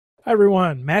Hi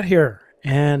everyone, Matt here.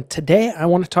 And today I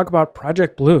want to talk about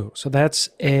Project Blue. So that's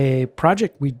a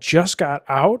project we just got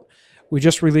out. We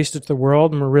just released it to the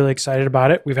world and we're really excited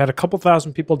about it. We've had a couple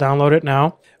thousand people download it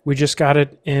now. We just got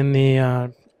it in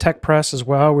the tech press as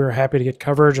well. We were happy to get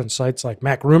coverage on sites like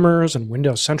Mac Rumors and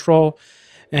Windows Central.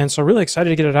 And so really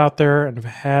excited to get it out there and have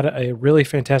had a really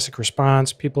fantastic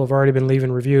response. People have already been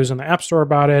leaving reviews on the App Store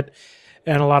about it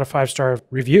and a lot of 5-star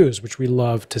reviews, which we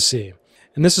love to see.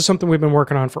 And this is something we've been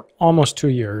working on for almost 2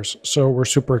 years, so we're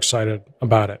super excited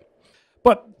about it.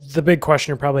 But the big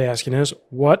question you're probably asking is,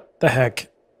 what the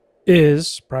heck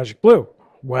is Project Blue?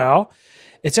 Well,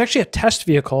 it's actually a test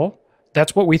vehicle.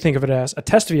 That's what we think of it as, a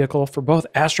test vehicle for both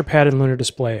Astropad and Luna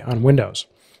Display on Windows.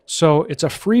 So it's a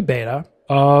free beta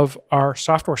of our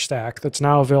software stack that's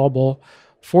now available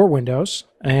for Windows.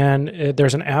 And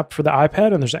there's an app for the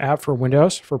iPad and there's an app for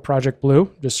Windows for Project Blue.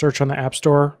 Just search on the App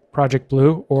Store Project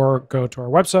Blue or go to our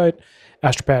website,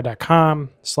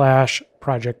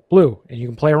 astropad.com/Project Blue, and you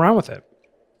can play around with it.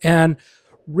 And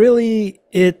really,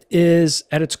 it is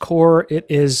at its core,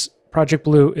 Project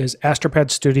Blue is Astropad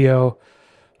Studio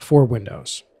for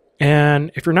Windows.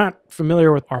 And if you're not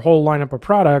familiar with our whole lineup of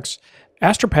products,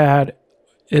 Astropad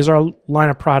is our line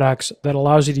of products that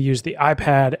allows you to use the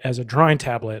iPad as a drawing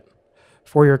tablet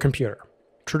for your computer.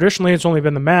 Traditionally, it's only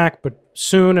been the Mac, but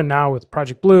soon and now with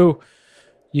Project Blue,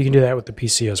 you can do that with the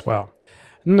PC as well.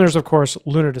 And then there's, of course,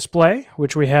 Luna Display,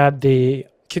 which we had the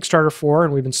Kickstarter for,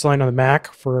 and we've been selling on the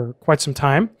Mac for quite some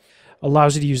time.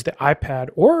 Allows you to use the iPad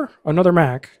or another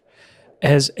Mac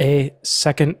as a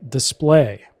second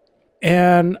display.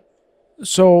 And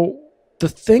so the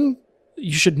thing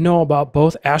you should know about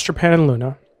both Astropad and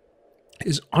Luna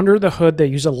is under the hood, they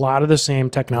use a lot of the same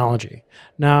technology.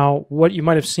 Now, what you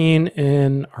might have seen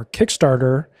in our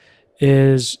Kickstarter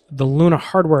is the Luna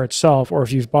hardware itself, or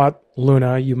if you've bought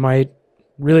Luna, you might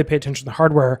really pay attention to the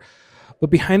hardware.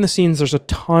 But behind the scenes, there's a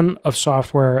ton of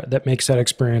software that makes that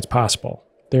experience possible.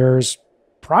 There's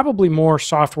probably more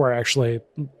software, actually,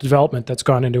 development that's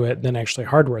gone into it than actually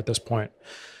hardware at this point.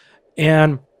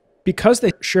 And because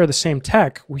they share the same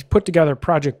tech, we've put together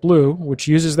Project Blue, which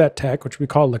uses that tech, which we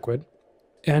call Liquid,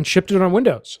 and shipped it on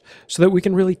Windows so that we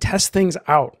can really test things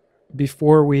out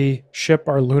before we ship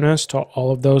our Lunas to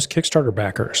all of those Kickstarter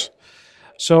backers.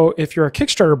 So if you're a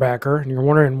Kickstarter backer and you're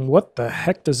wondering, what the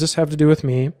heck does this have to do with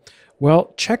me?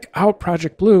 Well, check out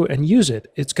Project Blue and use it.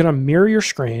 It's going to mirror your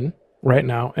screen right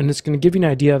now, and it's going to give you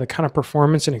an idea of the kind of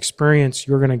performance and experience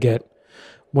you're going to get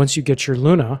once you get your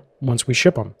Luna, once we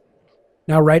ship them.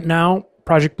 Now, right now,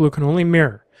 Project Blue can only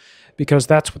mirror because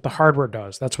that's what the hardware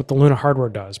does. That's what the Luna hardware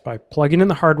does. By plugging in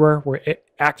the hardware where it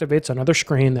activates another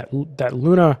screen, that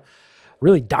Luna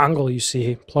really dongle you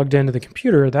see plugged into the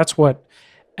computer, that's what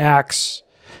acts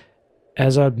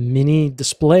as a mini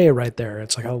display right there.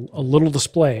 It's like a little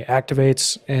display,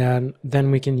 activates, and then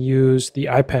we can use the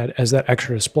iPad as that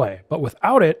extra display. But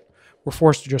without it, we're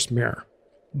forced to just mirror.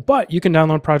 But you can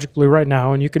download Project Blue right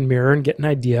now and you can mirror and get an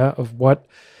idea of what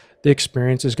the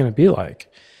experience is going to be like.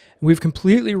 We've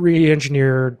completely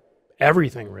re-engineered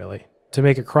everything, really, to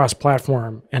make it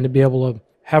cross-platform and to be able to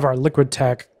have our Liquid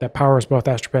tech that powers both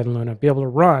Astropad and Luna be able to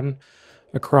run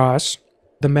across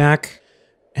the Mac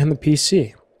and the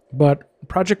PC. But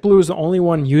Project Blue is the only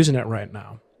one using it right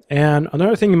now. And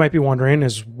another thing you might be wondering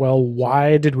is, well,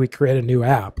 why did we create a new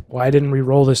app? Why didn't we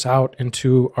roll this out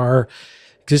into our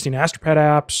existing Astropad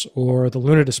apps or the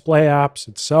Luna Display apps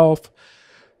itself?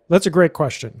 That's a great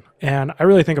question. And I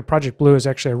really think a Project Blue is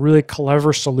actually a really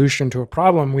clever solution to a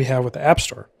problem we have with the App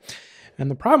Store. And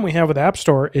the problem we have with the App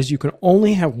Store is you can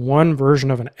only have one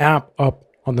version of an app up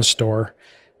on the store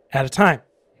at a time.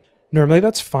 Normally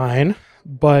that's fine,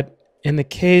 but in the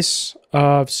case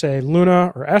of, say,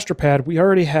 Luna or Astropad, we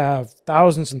already have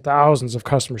thousands and thousands of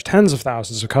customers, tens of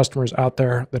thousands of customers out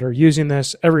there that are using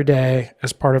this every day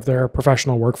as part of their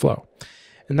professional workflow.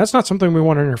 And that's not something we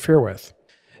want to interfere with.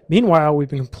 Meanwhile, we've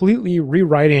been completely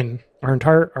rewriting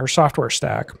our software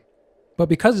stack. But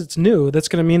because it's new, that's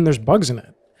going to mean there's bugs in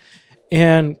it.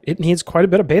 And it needs quite a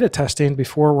bit of beta testing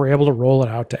before we're able to roll it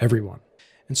out to everyone.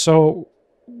 And so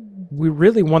we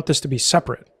really want this to be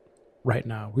separate right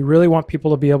now. We really want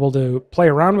people to be able to play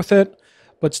around with it,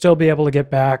 but still be able to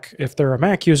get back, if they're a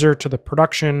Mac user, to the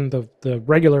production, the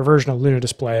regular version of Luna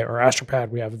Display or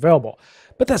Astropad we have available.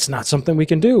 But that's not something we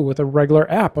can do with a regular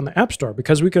app on the App Store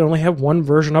because we can only have one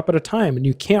version up at a time and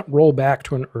you can't roll back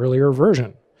to an earlier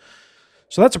version.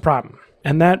 So that's a problem.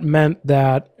 And that meant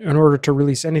that in order to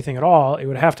release anything at all, it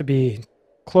would have to be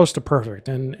close to perfect.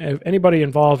 And if anybody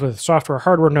involved with software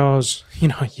hardware knows,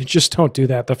 you just don't do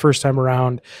that the first time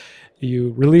around.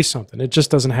 you release something. It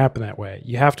just doesn't happen that way.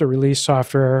 You have to release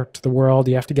software to the world.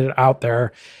 You have to get it out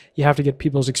there. You have to get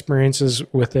people's experiences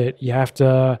with it. You have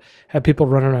to have people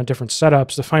running on different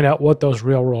setups to find out what those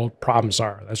real world problems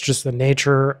are. That's just the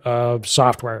nature of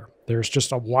software. There's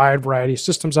just a wide variety of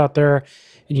systems out there,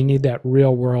 and you need that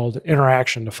real world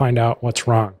interaction to find out what's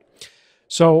wrong.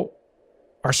 So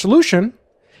our solution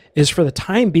is for the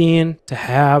time being to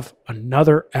have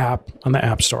another app on the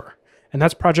App Store, and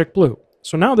that's Project Blue.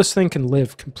 So now this thing can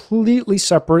live completely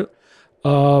separate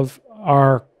of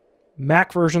our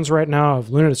Mac versions right now of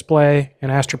Luna Display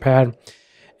and Astropad.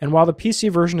 And while the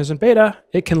PC version is in beta,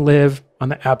 it can live on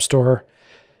the App Store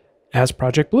as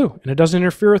Project Blue. And it doesn't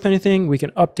interfere with anything. We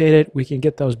can update it. We can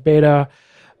get those beta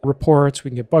reports. We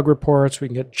can get bug reports. We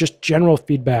can get just general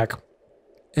feedback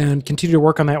and continue to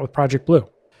work on that with Project Blue.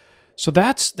 So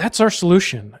that's our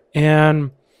solution. And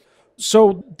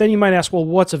so then you might ask, well,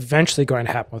 what's eventually going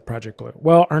to happen with Project Blue?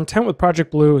 Well, our intent with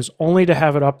Project Blue is only to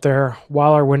have it up there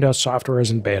while our Windows software is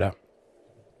in beta.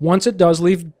 Once it does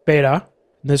leave beta,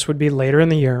 this would be later in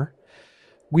the year,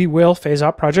 we will phase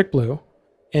out Project Blue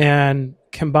and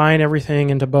combine everything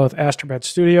into both Astropad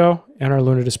Studio and our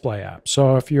Luna Display app.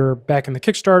 So if you're back in the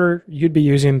Kickstarter, you'd be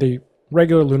using the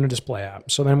regular Luna Display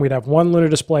app. So then we'd have one Luna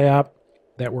Display app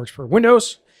that works for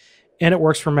Windows and it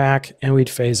works for Mac, and we'd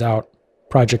phase out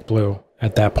Project Blue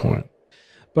at that point.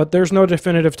 But there's no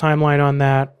definitive timeline on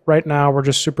that. Right now, we're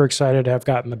just super excited to have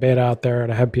gotten the beta out there,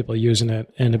 to have people using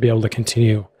it, and to be able to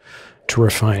continue to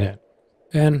refine it.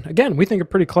 And again, we think a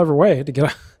pretty clever way to get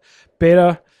a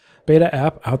beta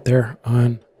app out there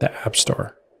on the App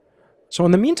Store. So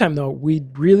in the meantime, though, we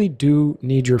really do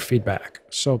need your feedback.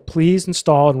 So please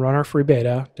install and run our free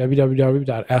beta,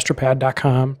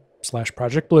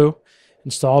 www.astropad.com/projectblue.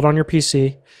 Install it on your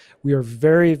PC. We are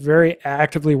very, very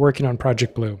actively working on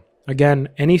Project Blue. Again,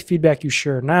 any feedback you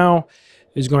share now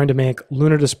is going to make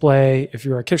Luna Display, if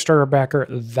you're a Kickstarter backer,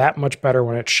 that much better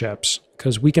when it ships,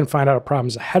 because we can find out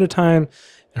problems ahead of time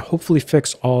and hopefully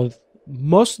fix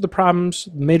most of the problems,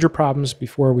 major problems,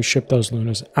 before we ship those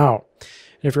Lunas out.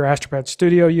 And if you're an Astropad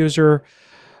Studio user,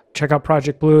 check out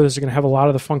Project Blue. This is going to have a lot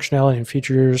of the functionality and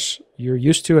features you're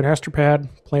used to in Astropad.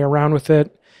 Play around with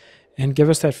it and give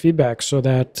us that feedback so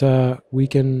that we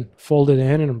can fold it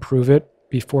in and improve it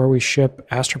before we ship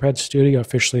Astropad Studio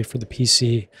officially for the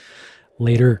PC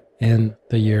later in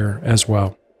the year as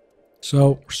well.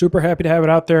 So we're super happy to have it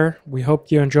out there. We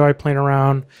hope you enjoy playing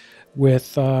around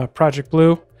with Project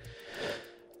Blue.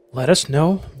 Let us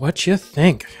know what you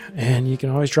think. And you can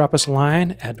always drop us a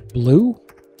line at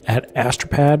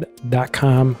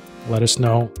blue@astropad.com. Let us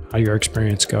know how your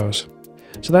experience goes.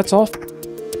 So that's all